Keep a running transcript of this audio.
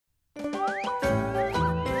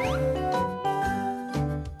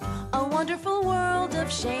wonderful world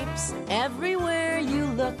of shapes everywhere you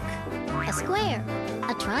look. A square,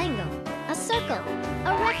 a triangle, a circle,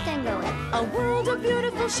 a rectangle. A world of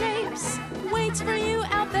beautiful shapes waits for you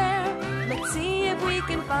out there. Let's see if we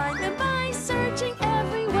can find them by searching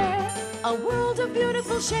everywhere. A world of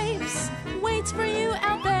beautiful shapes waits for you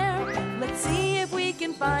out there. Let's see if we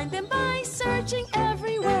can find them by searching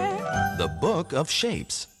everywhere. The Book of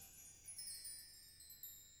Shapes.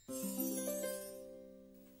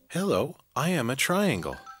 Hello, I am a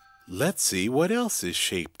triangle. Let's see what else is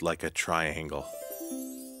shaped like a triangle.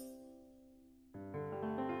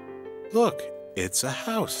 Look, it's a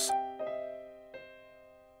house.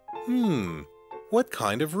 What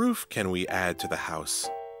kind of roof can we add to the house?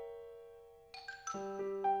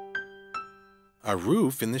 A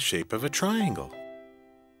roof in the shape of a triangle.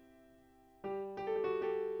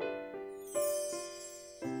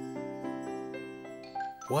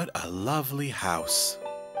 What a lovely house.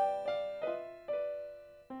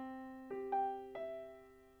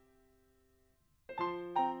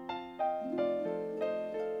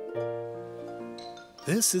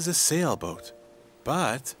 This is a sailboat,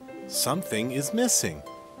 but something is missing.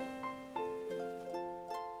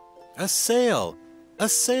 A sail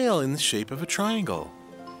in the shape of a triangle.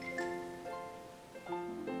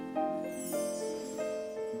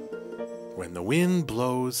 When the wind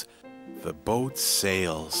blows, the boat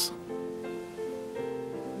sails.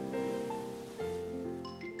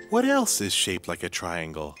 What else is shaped like a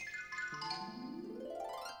triangle?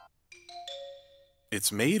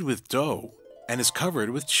 It's made with dough and is covered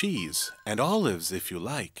with cheese and olives if you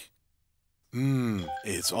like.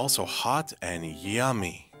 It's also hot and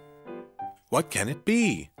yummy. What can it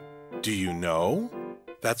be? Do you know?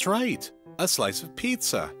 That's right, a slice of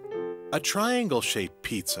pizza. A triangle-shaped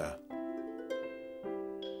pizza.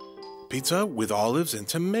 Pizza with olives and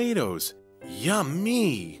tomatoes.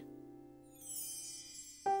 Yummy!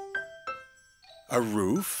 A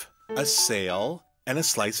roof, a sail, and a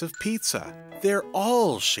slice of pizza. They're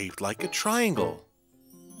all shaped like a triangle.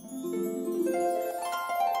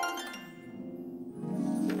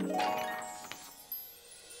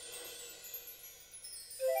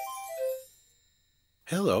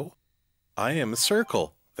 Hello, I am a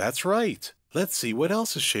circle. That's right. Let's see what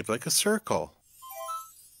else is shaped like a circle.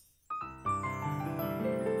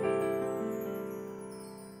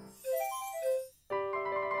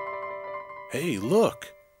 Hey,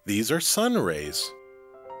 look, these are sun rays.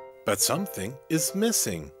 But something is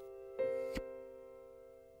missing.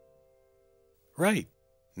 Right,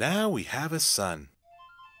 now we have a sun.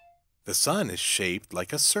 The sun is shaped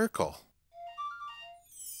like a circle.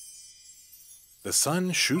 The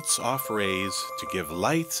sun shoots off rays to give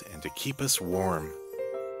light and to keep us warm.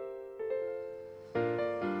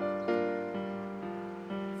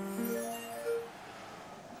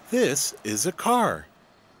 This is a car.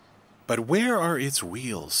 But where are its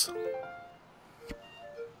wheels?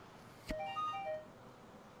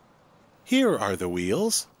 Here are the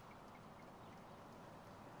wheels.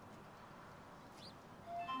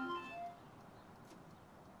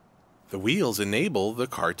 The wheels enable the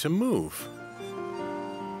car to move.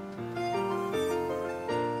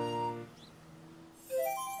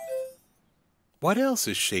 What else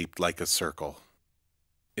is shaped like a circle?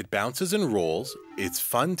 It bounces and rolls. It's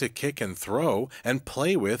fun to kick and throw and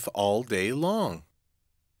play with all day long.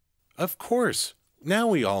 Of course, now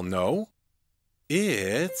we all know.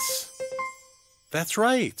 That's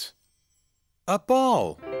right, a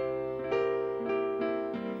ball.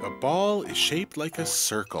 A ball is shaped like a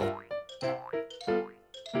circle.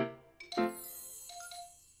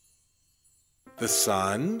 The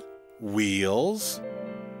sun, wheels,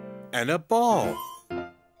 and a ball.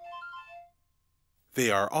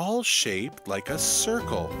 They are all shaped like a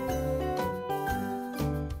circle.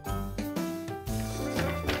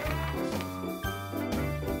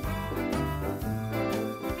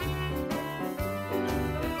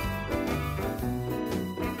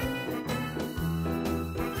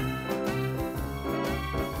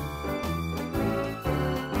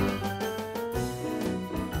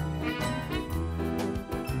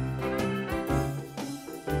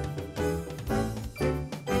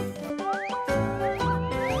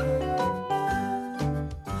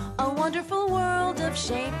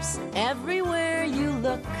 Shapes everywhere you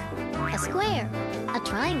look. A square, a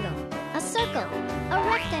triangle, a circle, a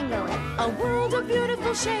rectangle. A world of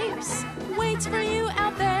beautiful shapes waits for you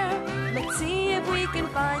out there. Let's see if we can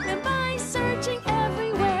find them by searching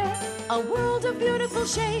everywhere. A world of beautiful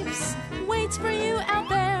shapes waits for you out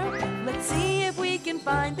there. Let's see if we can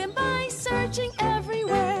find them by searching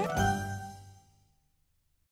everywhere.